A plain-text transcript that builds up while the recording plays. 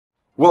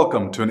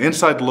Welcome to an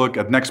inside look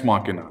at Nex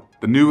Machina,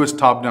 the newest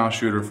top-down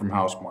shooter from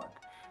Housemarque.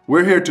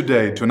 We're here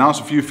today to announce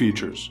a few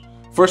features.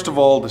 First of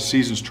all, the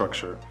season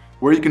structure,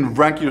 where you can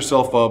rank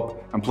yourself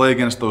up and play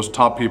against those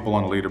top people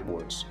on the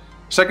leaderboards.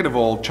 Second of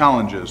all,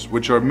 challenges,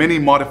 which are mini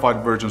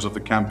modified versions of the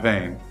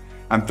campaign.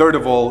 And third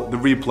of all, the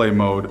replay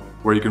mode,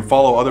 where you can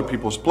follow other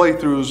people's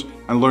playthroughs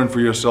and learn for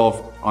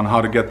yourself on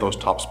how to get those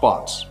top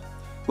spots.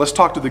 Let's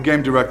talk to the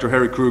game director,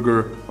 Harry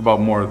Kruger,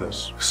 about more of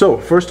this. So,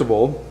 first of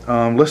all,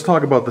 let's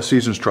talk about the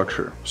season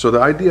structure. So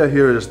the idea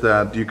here is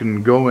that you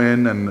can go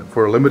in and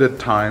for a limited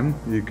time,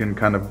 you can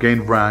kind of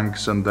gain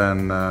ranks and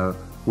then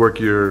work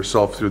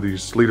yourself through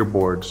these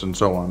leaderboards and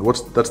so on.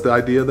 That's the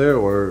idea there,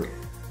 or?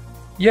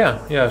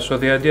 Yeah. So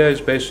the idea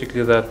is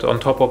basically that on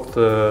top of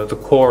the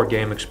core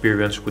game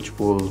experience, which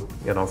will,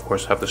 of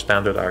course, have the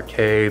standard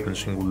arcade and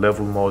single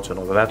level modes and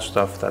all of that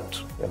stuff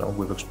that,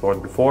 we've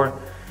explored before.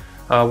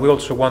 We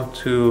also want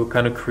to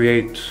kind of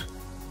create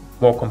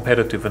more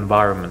competitive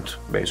environment,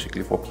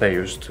 basically, for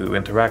players to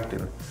interact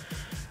in.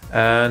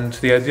 And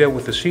the idea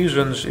with the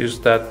seasons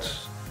is that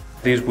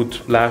these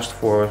would last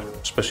for a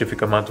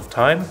specific amount of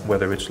time,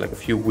 whether it's like a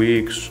few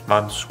weeks,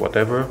 months,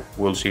 whatever.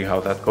 We'll see how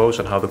that goes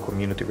and how the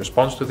community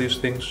responds to these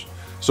things.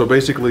 So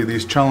basically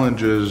these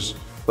challenges,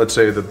 let's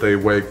say that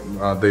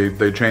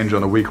they change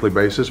on a weekly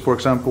basis, for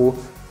example,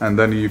 and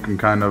then you can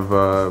kind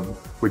of,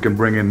 we can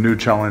bring in new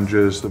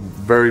challenges that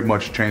very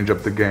much change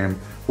up the game.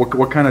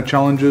 What kind of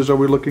challenges are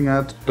we looking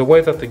at? The way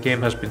that the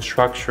game has been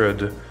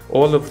structured,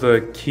 all of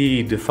the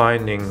key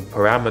defining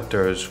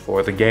parameters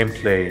for the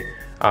gameplay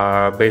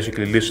are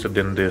basically listed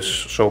in this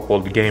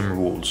so-called game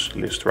rules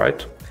list,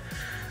 right?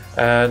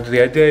 And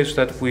the idea is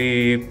that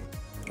we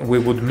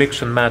would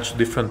mix and match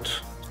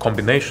different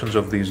combinations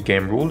of these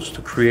game rules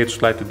to create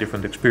slightly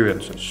different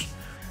experiences.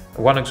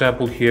 One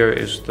example here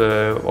is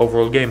the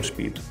overall game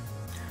speed.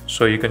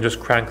 So you can just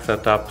crank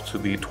that up to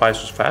be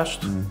twice as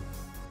fast and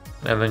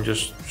then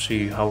just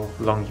see how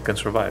long you can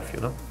survive,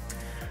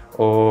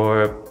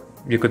 Or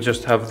you could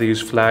just have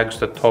these flags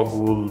that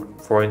toggle,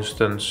 for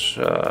instance,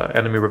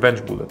 enemy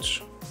revenge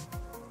bullets.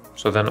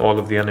 So then all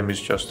of the enemies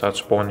just start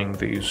spawning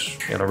these,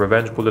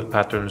 revenge bullet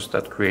patterns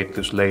that create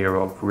this layer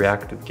of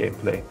reactive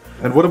gameplay.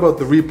 And what about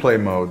the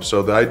replay mode?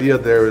 So the idea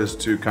there is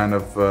to kind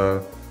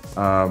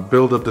of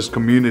build up this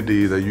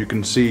community that you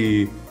can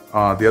see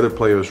the other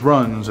players'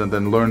 runs and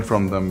then learn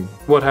from them.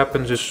 What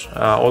happens is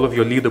all of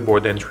your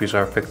leaderboard entries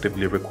are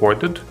effectively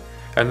recorded,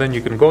 and then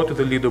you can go to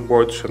the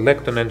leaderboard,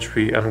 select an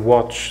entry and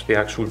watch the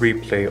actual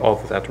replay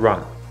of that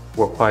run.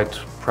 We're quite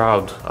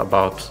proud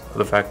about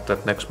the fact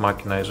that Nex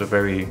Machina is a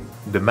very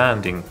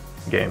demanding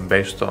game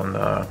based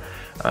on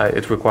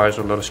it requires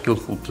a lot of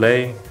skillful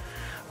play.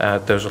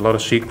 There's a lot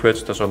of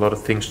secrets, there's a lot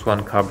of things to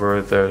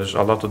uncover, there's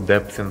a lot of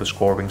depth in the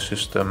scoring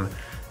system.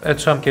 In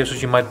some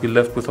cases you might be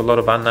left with a lot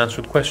of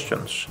unanswered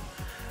questions.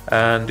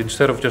 And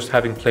instead of just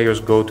having players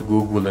go to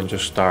Google and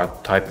just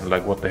start typing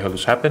like what the hell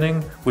is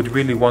happening, we'd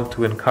really want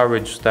to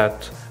encourage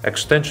that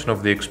extension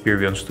of the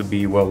experience to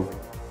be, well,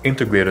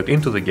 integrated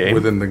into the game.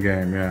 Within the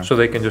game, yeah. So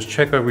they can just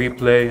check a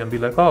replay and be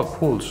like, oh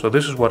cool, so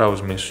this is what I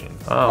was missing.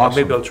 Oh,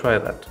 awesome. Maybe I'll try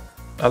that.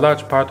 A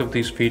large part of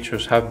these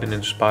features have been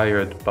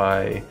inspired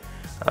by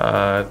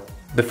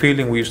the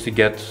feeling we used to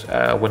get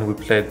when we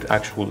played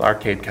actual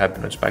arcade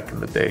cabinets back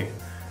in the day.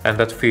 And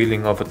that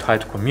feeling of a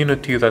tight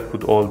community that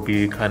would all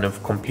be kind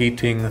of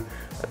competing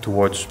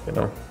towards,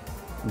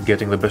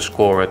 getting the best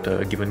score at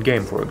a given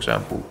game, for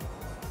example.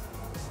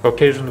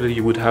 Occasionally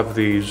you would have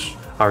these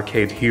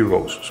arcade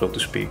heroes, so to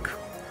speak.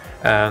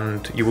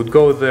 And you would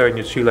go there and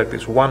you'd see like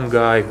this one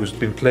guy who's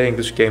been playing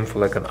this game for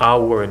like an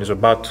hour and is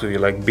about to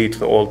like beat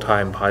the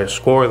all-time highest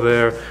score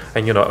there.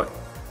 And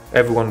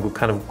everyone would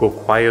kind of go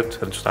quiet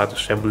and start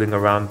assembling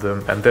around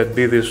them. And there'd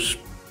be this,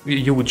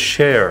 you would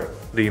share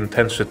the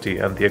intensity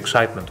and the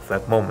excitement of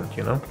that moment,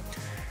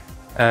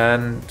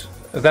 And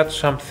that's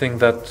something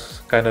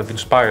that kind of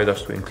inspired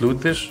us to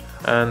include this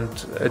and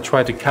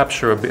try to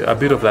capture a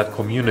bit of that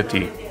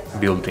community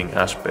building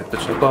aspect.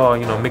 It's like,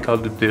 oh, Mikhail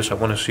did this, I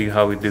want to see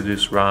how he did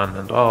this run,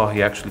 and oh,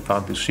 he actually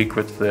found this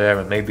secret there,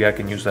 and maybe I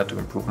can use that to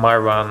improve my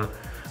run.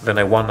 Then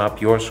I one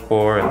up your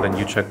score, and then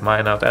you check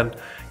mine out, and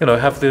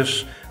have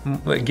this,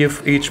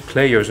 give each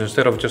players,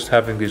 instead of just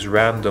having these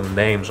random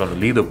names on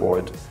the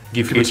leaderboard,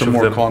 give each of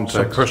them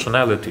some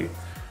personality.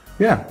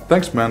 Yeah,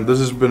 thanks man. This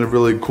has been a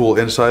really cool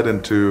insight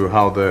into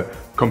how the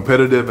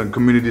competitive and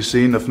community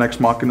scene of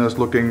Nex Machina is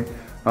looking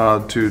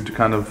to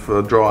kind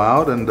of draw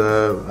out, and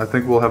I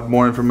think we'll have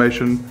more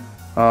information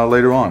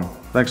later on.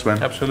 Thanks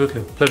man.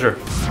 Absolutely, pleasure.